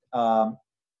showed for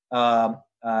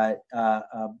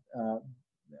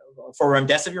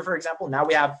remdesivir, for example, now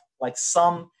we have like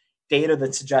some data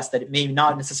that suggests that it may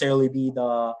not necessarily be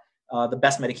the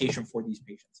best medication for these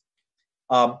patients.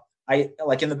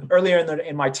 Earlier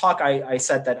in my talk, I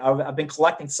said that I've been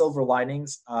collecting silver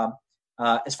linings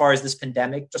as far as this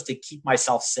pandemic, just to keep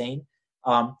myself sane.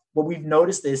 What we've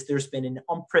noticed is there's been an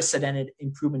unprecedented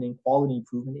improvement in quality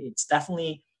improvement. It's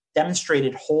definitely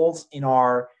demonstrated holes in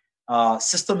our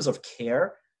systems of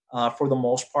care for the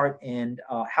most part, and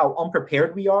how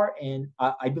unprepared we are. And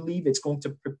I believe it's going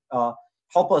to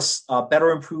help us better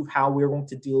improve how we're going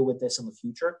to deal with this in the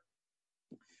future.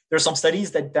 There's some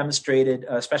studies that demonstrated,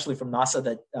 especially from NASA,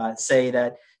 that say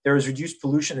that there is reduced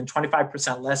pollution and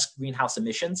 25% less greenhouse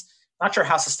emissions. Not sure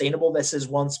how sustainable this is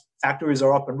once factories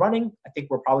are up and running. I think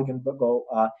we're probably going to go,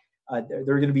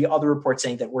 there are going to be other reports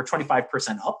saying that we're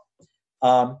 25% up.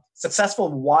 Successful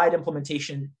wide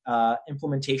implementation and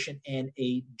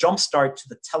a jumpstart to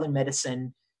the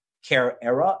telemedicine care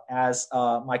era, as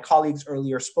my colleagues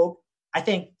earlier spoke. I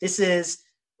think this is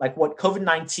like what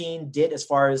COVID-19 did as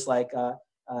far as like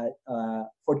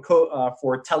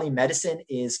for telemedicine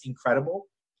is incredible.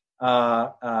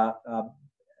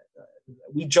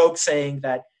 We joke saying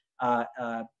that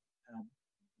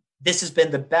this has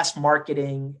been the best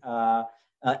marketing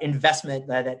investment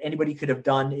that anybody could have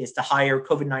done, is to hire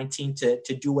COVID-19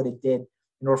 to do what it did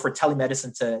in order for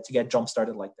telemedicine to get jump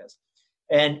started like this.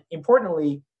 And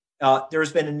importantly,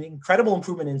 there's been an incredible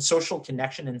improvement in social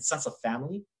connection and sense of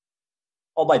family,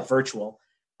 all by virtual.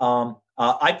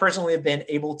 I personally have been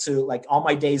able to, like, on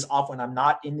my days off when I'm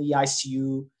not in the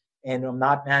ICU and I'm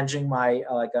not managing my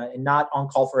and not on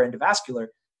call for endovascular,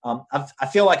 I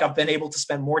feel like I've been able to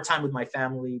spend more time with my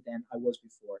family than I was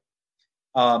before.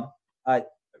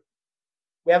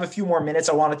 We have a few more minutes.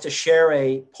 I wanted to share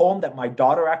a poem that my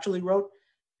daughter actually wrote.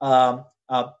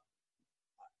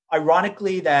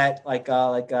 Ironically, that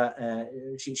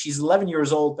she's 11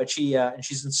 years old, but and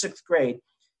she's in 6th grade.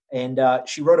 And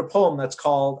she wrote a poem that's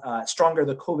called Stronger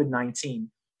the COVID-19.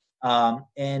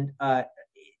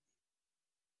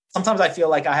 Sometimes I feel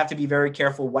like I have to be very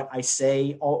careful what I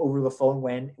say all over the phone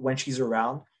when she's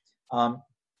around. The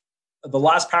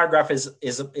last paragraph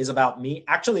is about me.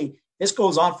 Actually, this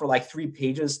goes on for like 3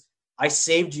 pages. I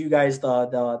saved you guys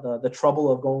the trouble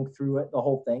of going through it, the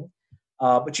whole thing.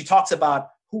 But she talks about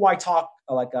who I talk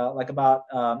about.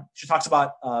 She talks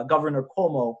about Governor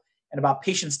Cuomo, and about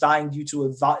patients dying due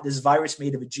to this virus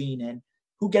made of a gene, and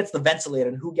who gets the ventilator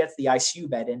and who gets the ICU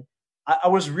bed. And I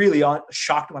was really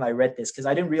shocked when I read this, because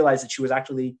I didn't realize that she was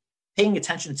actually paying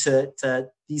attention to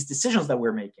these decisions that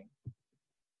we're making.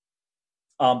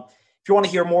 If you want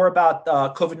to hear more about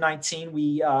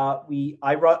COVID-19,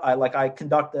 I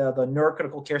conduct the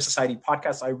Neurocritical Care Society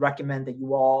podcast. I recommend that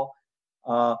you all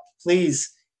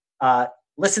please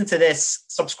listen to this,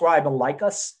 subscribe, and like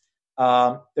us.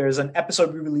 There's an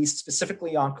episode we released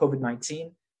specifically on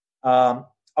COVID-19. I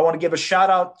want to give a shout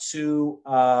out to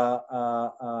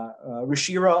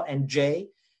Rashira and Jay,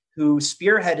 who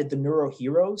spearheaded the Neuro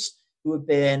Heroes, who have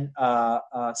been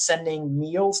sending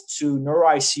meals to neuro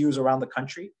ICUs around the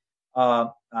country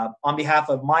on behalf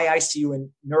of my ICU and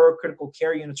neurocritical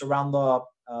care units around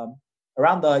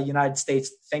the United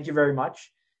States. Thank you very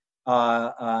much.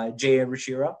 Jay and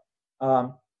Ruchira.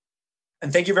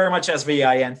 And thank you very much,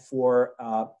 SVIN, for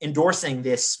endorsing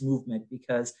this movement,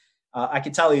 because I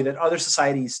can tell you that other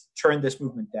societies turned this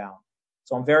movement down.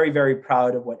 So I'm very, very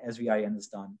proud of what SVIN has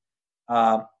done.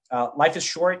 Life is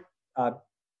short.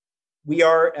 We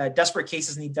are desperate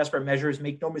cases need desperate measures.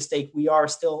 Make no mistake, we are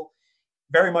still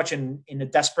very much in a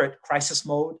desperate crisis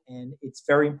mode, and it's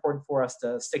very important for us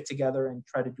to stick together and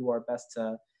try to do our best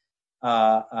to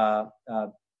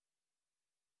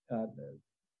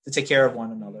take care of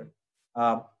one another.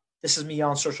 This is me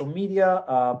on social media.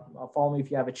 Follow me if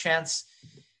you have a chance.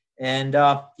 And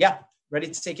yeah, ready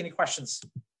to take any questions.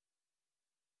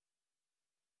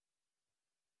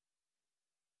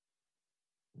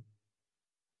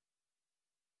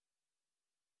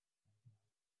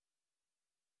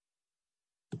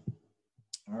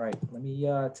 All right, let me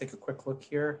take a quick look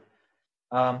here.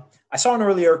 I saw an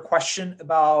earlier question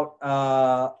about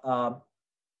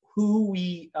who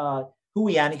we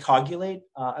anticoagulate.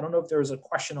 I don't know if there was a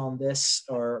question on this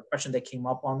or a question that came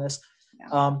up on this.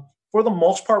 No. For the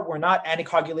most part, we're not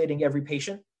anticoagulating every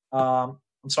patient. I'm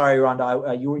sorry,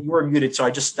 Rhonda, you were muted, so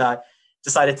I just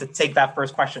decided to take that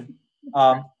first question.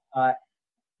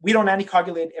 We don't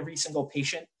anticoagulate every single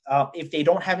patient. If they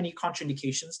don't have any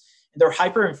contraindications and they're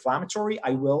hyperinflammatory,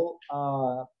 I will,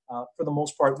 for the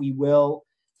most part, we will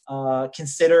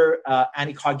consider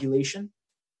anticoagulation.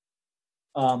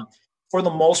 For the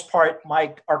most part,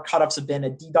 our cutoffs have been a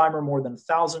D-dimer more than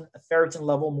 1,000, a ferritin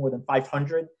level more than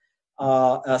 500, a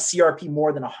CRP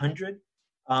more than 100.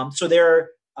 So they're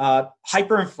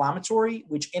hyperinflammatory,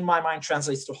 which in my mind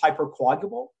translates to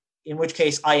hypercoagulable, in which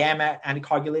case I am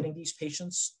anticoagulating these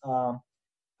patients.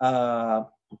 Yeah.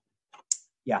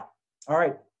 All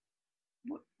right.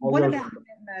 What about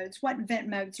vent modes? What vent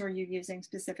modes are you using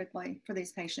specifically for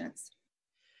these patients?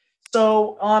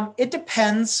 So it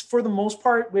depends. For the most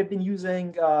part, we've been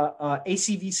using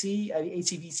ACVC,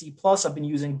 ACVC plus. I've been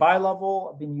using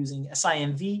bilevel. I've been using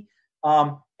SIMV.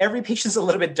 Every patient's a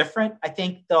little bit different. I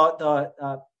think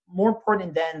the more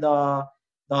important than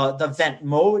the vent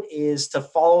mode is to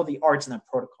follow the ARDSNet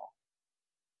protocol.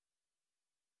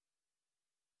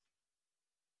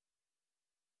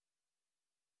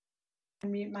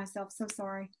 Unmute myself, so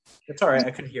sorry. That's all right, I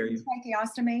couldn't hear you.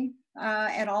 Tracheostomy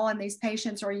at all in these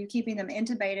patients, or are you keeping them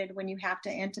intubated when you have to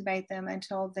intubate them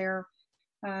until they're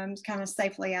kind of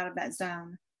safely out of that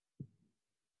zone?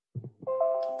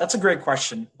 That's a great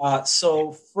question.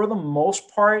 So for the most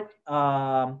part,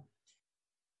 what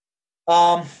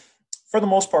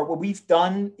we've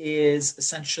done is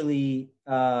essentially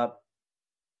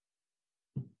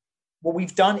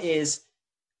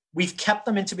we've kept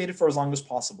them intubated for as long as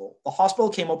possible. The hospital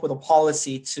came up with a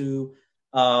policy to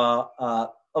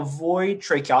avoid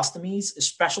tracheostomies,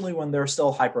 especially when they're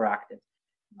still hyperactive.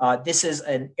 This is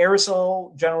an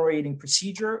aerosol generating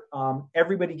procedure.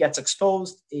 Everybody gets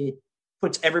exposed. It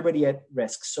puts everybody at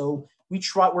risk. So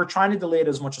we're trying to delay it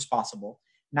as much as possible.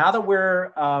 Now that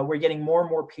we're getting more and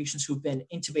more patients who've been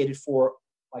intubated for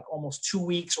like almost 2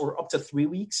 weeks or up to 3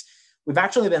 weeks, we've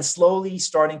actually been slowly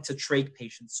starting to trach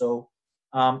patients. So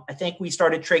I think we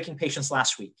started traching patients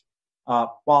last week.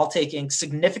 While taking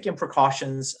significant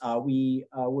precautions, we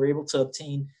were able to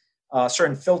obtain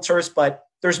certain filters, but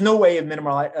there's no way of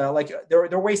minimize. There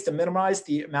are ways to minimize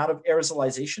the amount of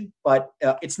aerosolization, but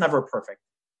it's never perfect.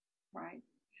 Right.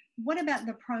 What about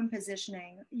the prone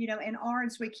positioning? You know, in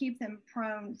ARDS, we keep them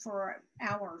prone for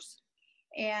hours,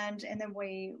 and then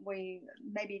we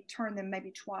maybe turn them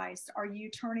maybe twice. Are you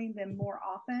turning them more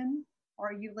often? Or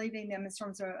are you leaving them in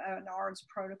terms of an ARDS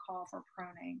protocol for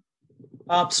proning?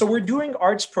 So we're doing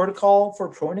ARDS protocol for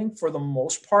proning for the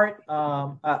most part.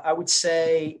 I would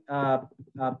say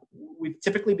we've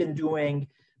typically been doing,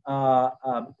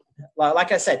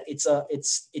 like I said, it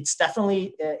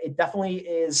definitely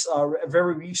is a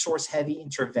very resource heavy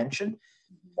intervention.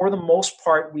 For the most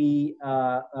part, we've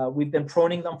been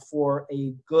proning them for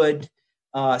a good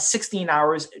 16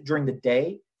 hours during the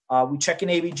day. We check an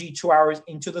ABG 2 hours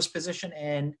into this position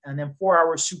and then 4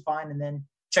 hours supine and then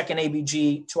check an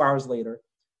ABG 2 hours later.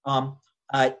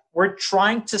 We're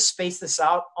trying to space this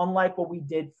out, unlike what we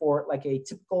did for like a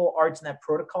typical ARDSNet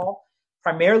protocol,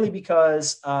 primarily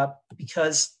because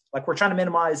like we're trying to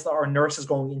minimize our nurses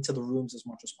going into the rooms as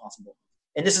much as possible.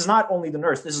 And this is not only the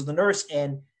nurse, this is the nurse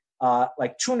and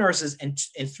like 2 nurses and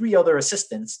 3 other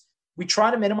assistants. We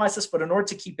try to minimize this, but in order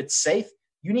to keep it safe,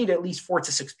 you need at least 4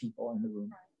 to 6 people in the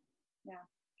room. Yeah.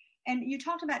 And you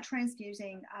talked about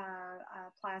transfusing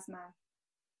plasma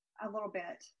a little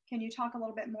bit. Can you talk a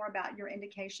little bit more about your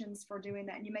indications for doing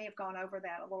that? And you may have gone over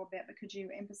that a little bit, but could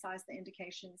you emphasize the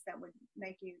indications that would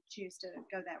make you choose to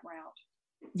go that route?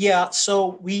 Yeah,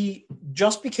 so we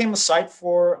just became a site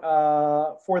for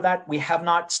that. We have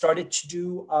not started to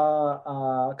do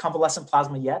convalescent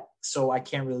plasma yet, so I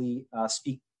can't really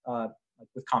speak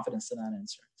with confidence to that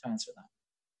answer to answer that.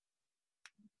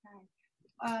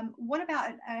 What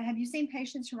about, have you seen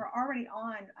patients who are already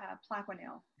on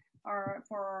Plaquenil or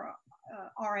for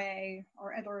RA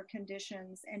or other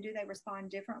conditions, and do they respond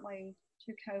differently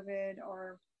to COVID,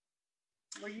 or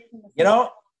were you using the same?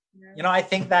 I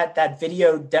think that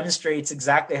video demonstrates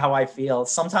exactly how I feel.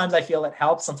 Sometimes I feel it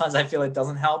helps. Sometimes I feel it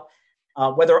doesn't help.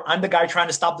 Whether I'm the guy trying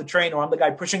to stop the train or I'm the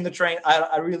guy pushing the train,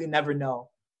 I really never know.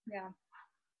 Yeah.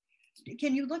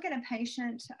 Can you look at a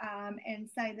patient and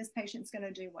say this patient's going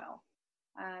to do well?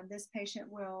 This patient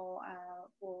will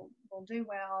do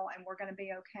well, and we're going to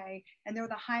be okay. And they're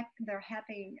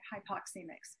happy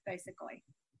hypoxemics, basically.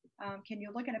 Can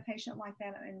you look at a patient like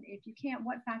that? And if you can't,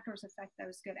 what factors affect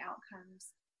those good outcomes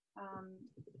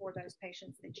for those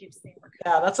patients that you've seen?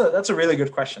 Yeah, that's a really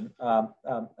good question.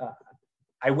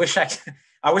 I wish I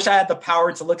had the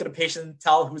power to look at a patient and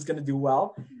tell who's going to do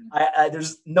well.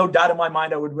 There's no doubt in my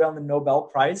mind I would win the Nobel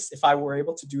Prize if I were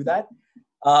able to do that.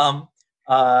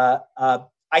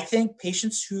 I think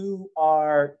patients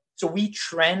we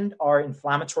trend our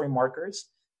inflammatory markers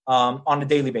on a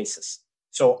daily basis.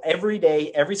 So every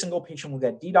day, every single patient will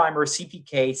get D-dimer,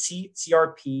 CPK,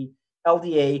 CRP,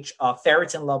 LDH,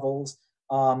 ferritin levels,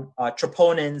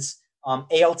 troponins,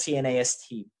 ALT and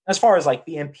AST, as far as like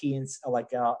BMP and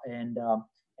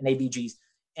ABGs.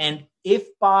 And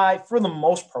for the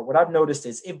most part, what I've noticed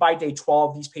is if by day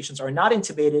 12 these patients are not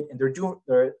intubated and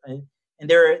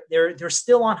they're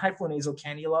still on hyponasal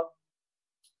cannula,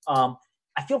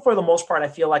 I feel for the most part, I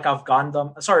feel like I've gotten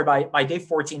them. Sorry, by day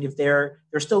 14, if they're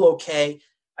still okay,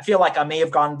 I feel like I may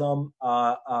have gotten them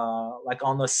like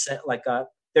on the set, like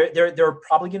they're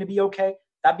probably going to be okay.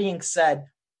 That being said,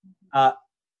 I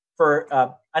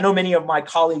know many of my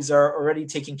colleagues are already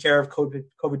taking care of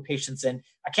COVID patients, and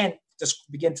I can't just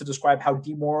begin to describe how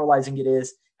demoralizing it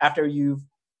is after you've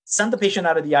sent the patient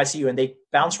out of the ICU and they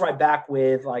bounce right back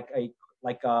with like a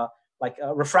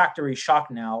refractory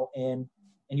shock now, and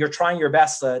you're trying your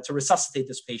best to resuscitate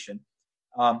this patient.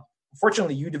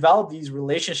 Unfortunately, you develop these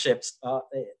relationships,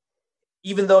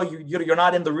 even though you're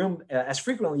not in the room as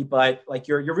frequently, but like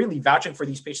you're really vouching for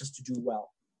these patients to do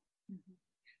well.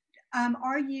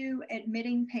 Are you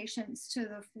admitting patients to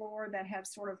the floor that have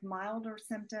sort of milder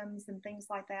symptoms and things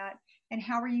like that? And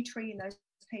how are you treating those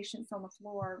patients on the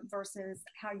floor versus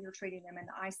how you're treating them in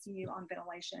the ICU on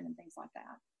ventilation and things like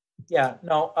that? Yeah,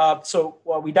 no.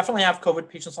 We definitely have COVID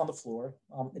patients on the floor.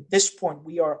 At this point,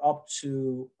 we are up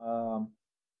to.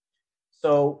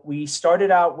 So we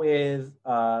started out with,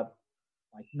 like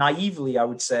naively, I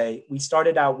would say, we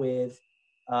started out with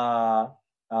the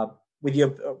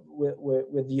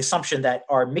assumption that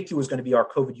our MICU was going to be our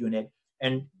COVID unit,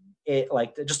 and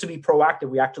just to be proactive,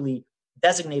 we actually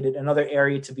designated another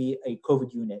area to be a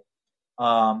COVID unit.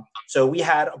 So we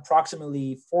had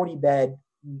approximately 40 bed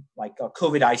like a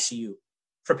COVID ICU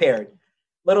prepared.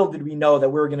 Little did we know that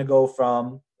we were going to go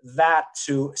from that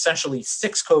to essentially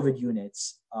 6 COVID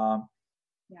units,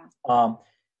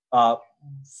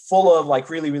 full of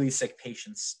like really, really sick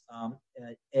patients.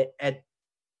 At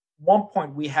one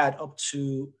point, we had up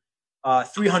to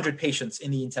 300 patients in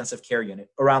the intensive care unit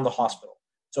around the hospital.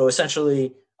 So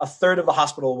essentially, a third of the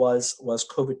hospital was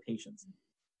COVID patients.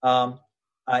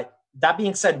 That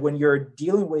being said, when you're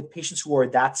dealing with patients who are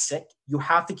that sick, you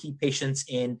have to keep patients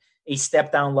in a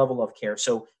step-down level of care.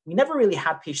 So we never really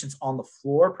had patients on the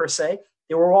floor per se.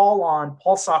 They were all on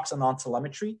pulse ox and on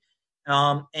telemetry.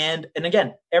 And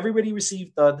again, everybody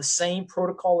received the same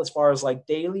protocol as far as like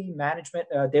daily management,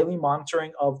 daily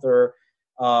monitoring of their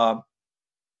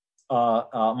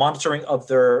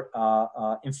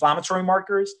inflammatory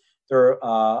markers, their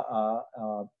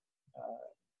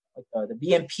the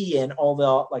BMP and all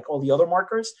the other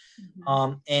markers.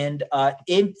 And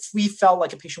if we felt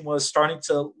like a patient was starting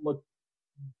to look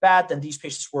bad, then these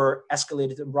patients were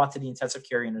escalated and brought to the intensive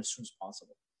care unit as soon as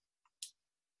possible.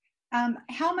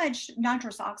 How much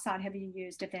nitrous oxide have you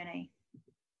used, if any?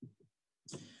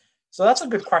 So that's a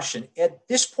good question. At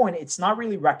this point, it's not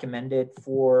really recommended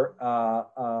for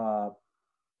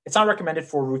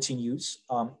routine use.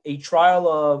 A trial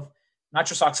of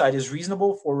nitrous oxide is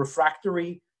reasonable for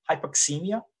refractory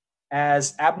hypoxemia,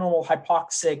 as abnormal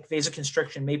hypoxic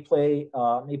vasoconstriction may play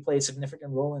a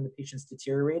significant role in the patient's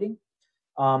deteriorating.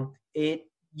 One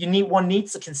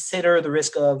needs to consider the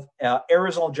risk of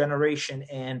aerosol generation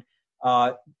and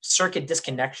circuit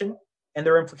disconnection and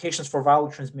their implications for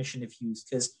viral transmission if used,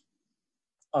 because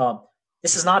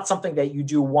this is not something that you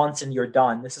do once and you're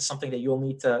done. This is something that you'll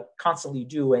need to constantly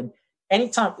do, and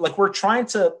anytime, like we're trying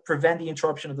to prevent the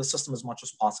interruption of the system as much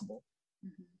as possible.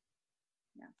 Mm-hmm.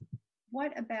 Yeah.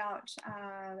 What about,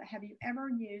 have you ever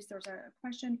used, there's a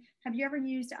question, have you ever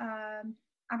used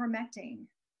ivermectin?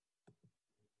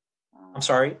 I'm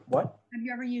sorry, what? Have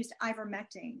you ever used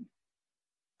ivermectin?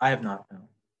 I have not, no.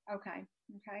 Okay,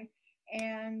 okay.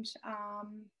 And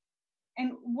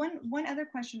one other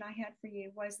question I had for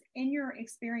you was, in your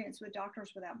experience with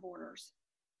Doctors Without Borders,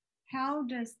 how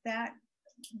does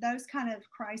those kind of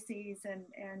crises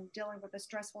and dealing with a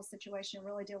stressful situation,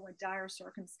 really deal with dire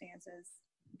circumstances,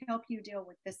 help you deal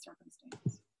with this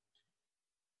circumstance?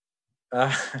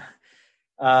 Uh,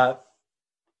 uh,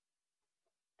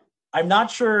 I'm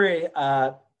not sure.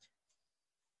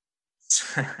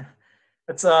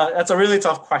 That's a really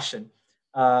tough question.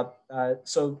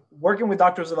 So working with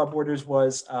Doctors Without Borders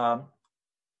was,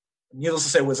 needless to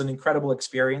say, was an incredible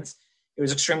experience. It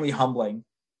was extremely humbling.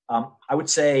 I would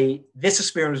say this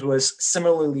experience was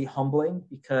similarly humbling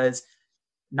because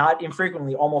not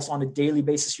infrequently, almost on a daily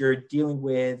basis, you're dealing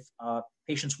with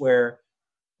patients where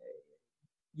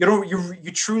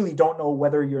you truly don't know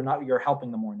whether you're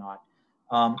helping them or not.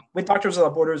 With Doctors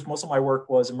Without Borders, most of my work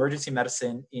was emergency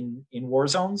medicine in war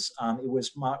zones. It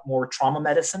was more trauma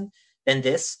medicine than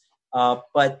this.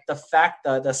 But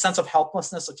the sense of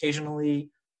helplessness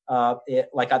occasionally,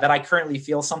 that I currently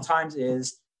feel sometimes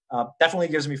is definitely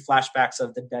gives me flashbacks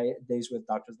of the days with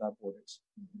Doctors Without Borders.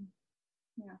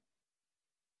 Mm-hmm. Yeah.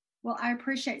 Well, I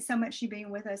appreciate so much you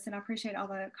being with us, and I appreciate all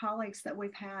the colleagues that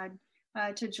we've had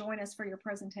to join us for your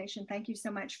presentation. Thank you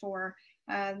so much for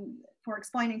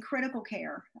explaining critical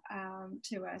care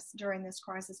to us during this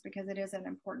crisis, because it is an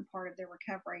important part of their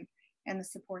recovery and the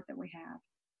support that we have.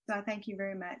 So I thank you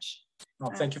very much.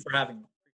 Well, thank you for having me.